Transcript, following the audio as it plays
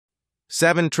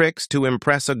7 tricks to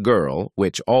impress a girl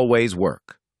which always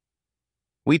work.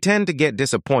 We tend to get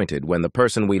disappointed when the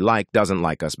person we like doesn't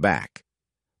like us back.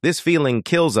 This feeling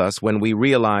kills us when we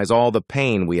realize all the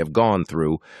pain we have gone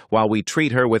through while we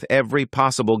treat her with every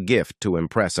possible gift to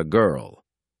impress a girl.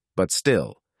 But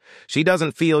still, she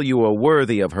doesn't feel you are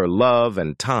worthy of her love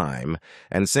and time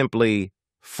and simply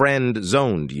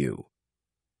friend-zoned you.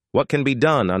 What can be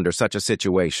done under such a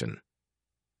situation?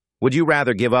 Would you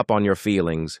rather give up on your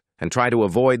feelings and try to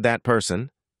avoid that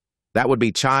person? That would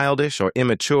be childish or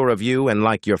immature of you and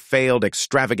like your failed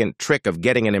extravagant trick of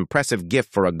getting an impressive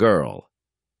gift for a girl.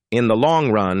 In the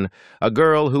long run, a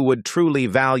girl who would truly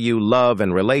value love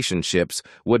and relationships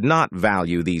would not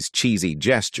value these cheesy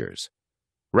gestures.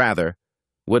 Rather,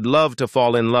 would love to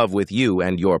fall in love with you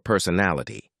and your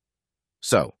personality.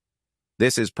 So,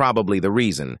 this is probably the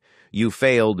reason you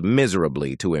failed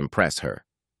miserably to impress her.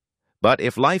 But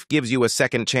if life gives you a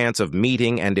second chance of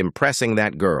meeting and impressing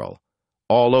that girl,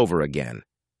 all over again,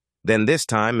 then this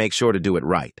time make sure to do it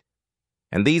right.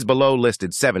 And these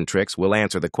below-listed 7 tricks will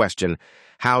answer the question,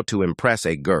 how to impress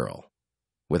a girl,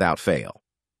 without fail.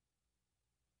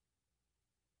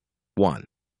 1.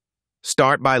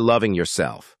 Start by loving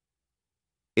yourself.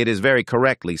 It is very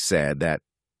correctly said that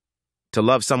to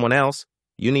love someone else,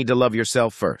 you need to love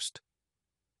yourself first.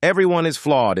 Everyone is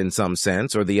flawed in some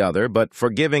sense or the other, but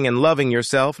forgiving and loving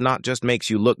yourself not just makes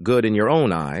you look good in your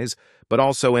own eyes, but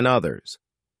also in others.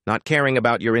 Not caring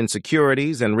about your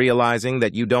insecurities and realizing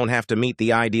that you don't have to meet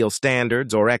the ideal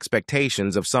standards or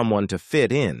expectations of someone to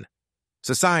fit in.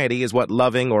 Society is what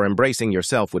loving or embracing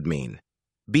yourself would mean.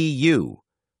 Be you,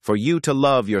 for you to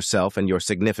love yourself and your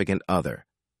significant other.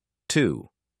 2.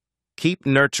 Keep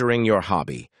nurturing your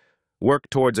hobby.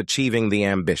 Work towards achieving the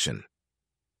ambition.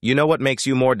 You know what makes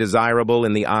you more desirable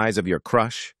in the eyes of your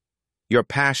crush? Your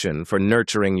passion for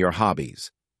nurturing your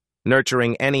hobbies.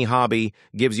 Nurturing any hobby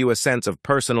gives you a sense of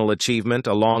personal achievement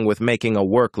along with making a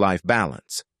work-life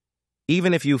balance.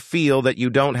 Even if you feel that you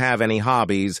don't have any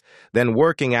hobbies, then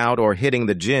working out or hitting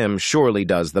the gym surely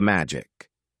does the magic.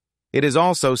 It is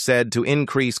also said to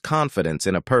increase confidence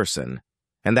in a person,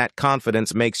 and that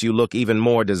confidence makes you look even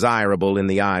more desirable in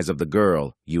the eyes of the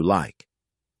girl you like.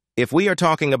 If we are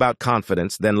talking about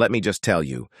confidence, then let me just tell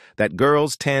you that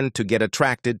girls tend to get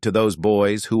attracted to those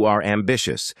boys who are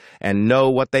ambitious and know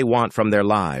what they want from their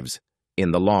lives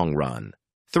in the long run.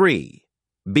 3.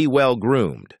 Be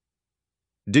well-groomed.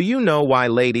 Do you know why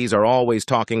ladies are always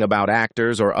talking about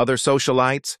actors or other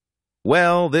socialites?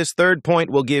 Well, this 3rd point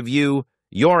will give you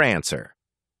your answer.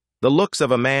 The looks of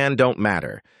a man don't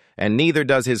matter, and neither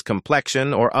does his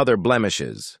complexion or other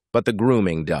blemishes, but the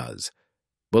grooming does.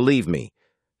 Believe me,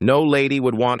 no lady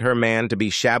would want her man to be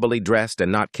shabbily dressed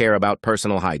and not care about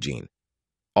personal hygiene.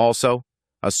 Also,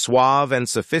 a suave and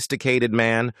sophisticated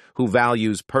man who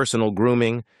values personal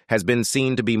grooming has been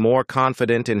seen to be more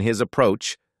confident in his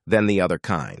approach than the other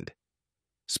kind.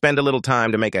 Spend a little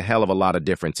time to make a hell of a lot of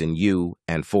difference in you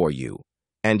and for you,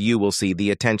 and you will see the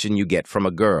attention you get from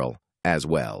a girl as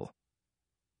well.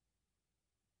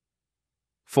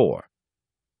 4.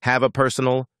 Have a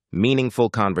personal, meaningful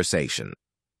conversation.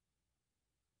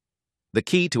 The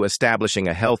key to establishing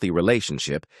a healthy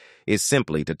relationship is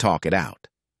simply to talk it out.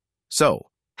 So,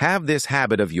 have this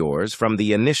habit of yours from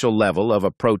the initial level of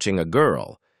approaching a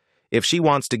girl. If she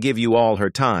wants to give you all her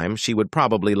time, she would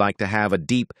probably like to have a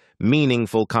deep,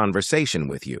 meaningful conversation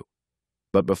with you.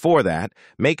 But before that,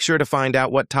 make sure to find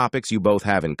out what topics you both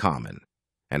have in common.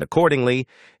 And accordingly,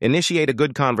 initiate a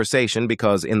good conversation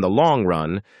because in the long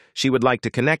run, she would like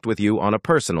to connect with you on a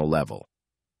personal level.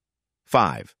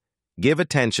 5. Give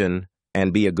attention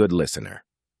and be a good listener.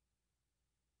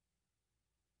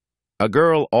 A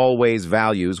girl always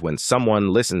values when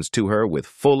someone listens to her with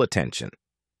full attention.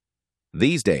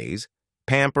 These days,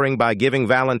 pampering by giving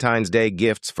Valentine's Day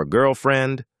gifts for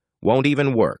girlfriend won't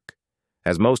even work,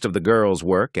 as most of the girls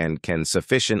work and can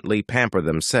sufficiently pamper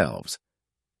themselves.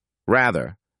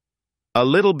 Rather, a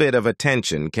little bit of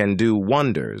attention can do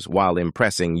wonders while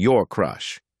impressing your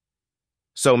crush.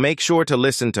 So make sure to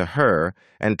listen to her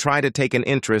and try to take an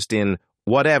interest in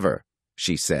whatever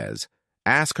she says.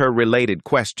 Ask her related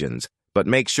questions, but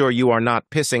make sure you are not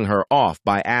pissing her off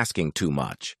by asking too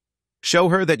much. Show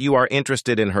her that you are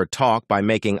interested in her talk by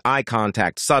making eye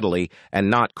contact subtly and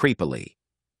not creepily.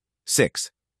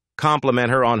 6.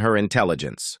 Compliment her on her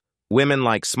intelligence. Women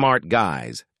like smart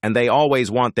guys, and they always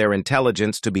want their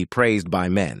intelligence to be praised by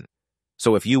men.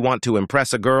 So if you want to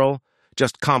impress a girl,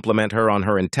 just compliment her on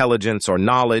her intelligence or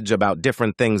knowledge about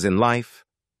different things in life,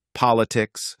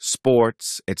 politics,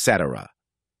 sports, etc.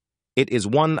 It is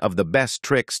one of the best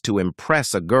tricks to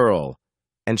impress a girl,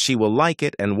 and she will like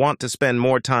it and want to spend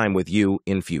more time with you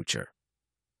in future.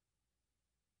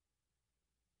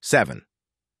 7.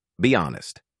 Be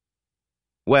honest.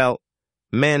 Well,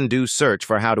 men do search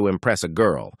for how to impress a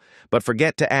girl, but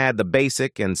forget to add the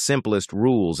basic and simplest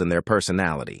rules in their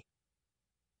personality.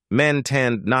 Men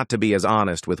tend not to be as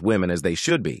honest with women as they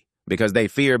should be, because they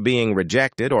fear being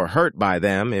rejected or hurt by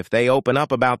them if they open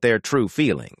up about their true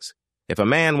feelings. If a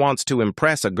man wants to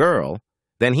impress a girl,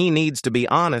 then he needs to be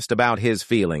honest about his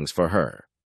feelings for her.